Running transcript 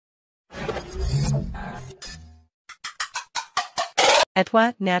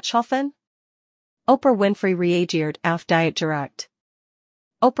Etwa, nachgeholfen? Oprah Winfrey reagiert auf Diätgerüchte.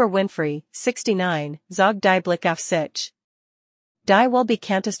 Oprah Winfrey, 69, zog die Blick auf sich. Die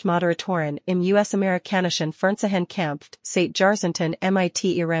wohlbekannteste Moderatorin im US-amerikanischen Fernsehen kämpft seit Jahrzehnten mit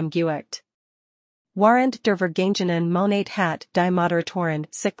ihrem Gewicht. Während der vergangenen Monat hat die Moderatorin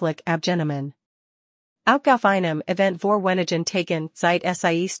sichtlich abgenommen. Auch auf einem Event vor wenigen Tagen seit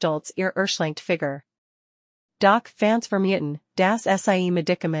sie stolz ihr erschlankt Figur. Doch Fans vermuten, dass sie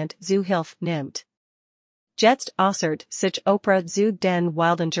Medikament zu Hilfe nimmt. Jetzt äußert sich Oprah zu den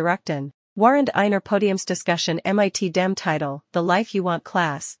wilden Gerüchten. Während einer Podiumsdiskussion mit dem Titel The Life You Want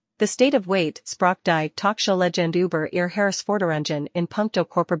Class, The State of Weight sprach die Talkshow-Legende über ihr Herausforderungen in puncto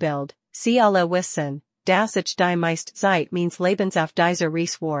Körperbild. Sie alle wissen, dass ich die meiste Zeit meines Lebens auf dieser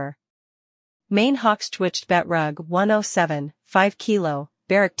Reise war. Mein Höchstgewicht betrug 107,5 Kilo,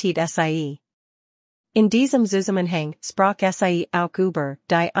 berichtet sie. In diesem Zusammenhang sprach sie auch über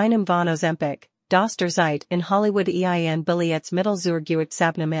die einem von Ozempic, das derzeit in Hollywood ein Billetsmittel zur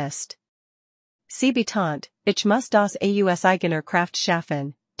Gewichtsabnahme ist. Sie betont, ich muss das aus eigener Kraft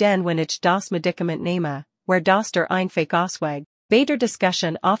schaffen, denn wenn ich das Medikament nehme, wär das der Einweg Ausweg. Bei der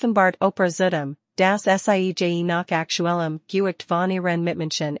Diskussion offenbart Oprah zudem, dass sie nach aktuellem Gewicht von ihren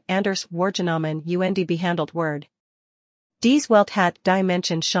Mitmenschen anders wahrgenommen und behandelt wird. Dies Welt hat die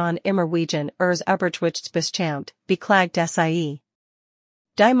Menschen schon immer wegen ihres Übergewichts beschämt, beklagt sie.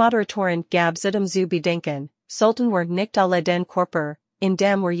 Die Moderatorin gab zudem zu bedenken, sollten wir nicht alle den Körper, in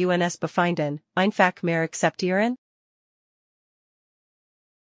dem wir uns befinden, einfach mehr akzeptieren?